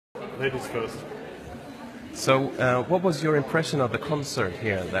Ladies first. So, what was your impression of the concert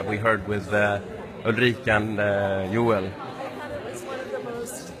here that we heard with Ulrika and Joel? I thought it was one of the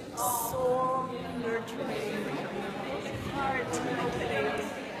most soul-nurturing, heart-opening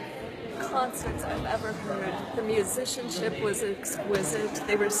concerts I've ever heard. The musicianship was exquisite.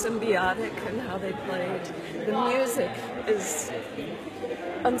 They were symbiotic in how they played. The music is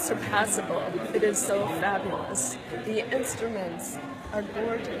unsurpassable. It is so fabulous. The instruments are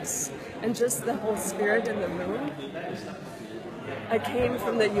gorgeous, and just the whole spirit in the room. I came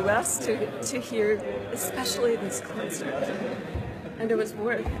from the U.S. to hear especially this concert, and it was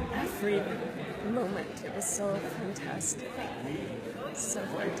worth every moment. It was so fantastic. So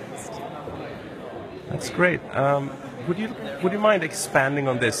fantastic. That's great. Would you mind expanding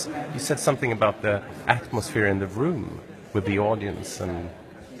on this? You said something about the atmosphere in the room with the audience and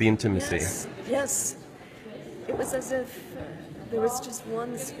the intimacy. Yes. It was as if there was just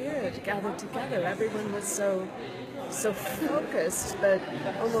one spirit gathered together. Everyone was so focused, but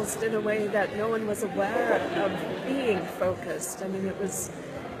almost in a way that no one was aware of being focused. I mean, it was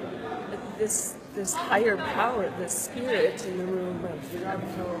this higher power, this spirit in the room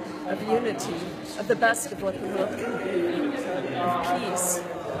of unity, of the best of what the world can be, of peace,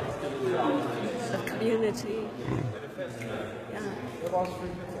 of community. Yeah.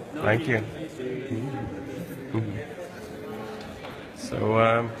 Thank you. So,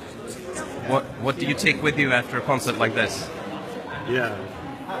 what do you take with you after a concert like this? Yeah,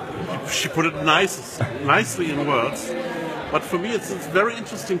 she put it nicely in words. But for me, it's very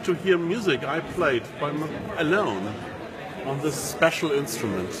interesting to hear music I played alone on this special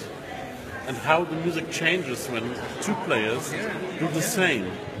instrument, and how the music changes when two players do the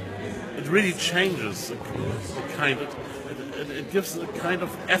same. It really changes it gives a kind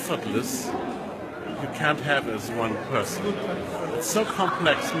of effortless you can't have as one person. It's so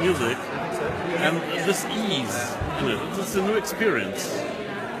complex music, and this ease in it. It's a new experience,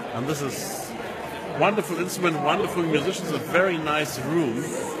 and this is wonderful instrument, wonderful musicians, a very nice room,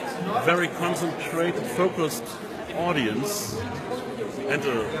 very concentrated, focused audience, and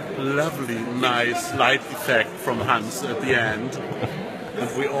a lovely, nice light effect from Hans at the end. And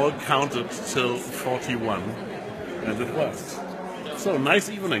we all counted till 41, and it worked. So, nice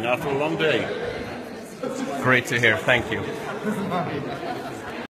evening after a long day. Great to hear. Thank you.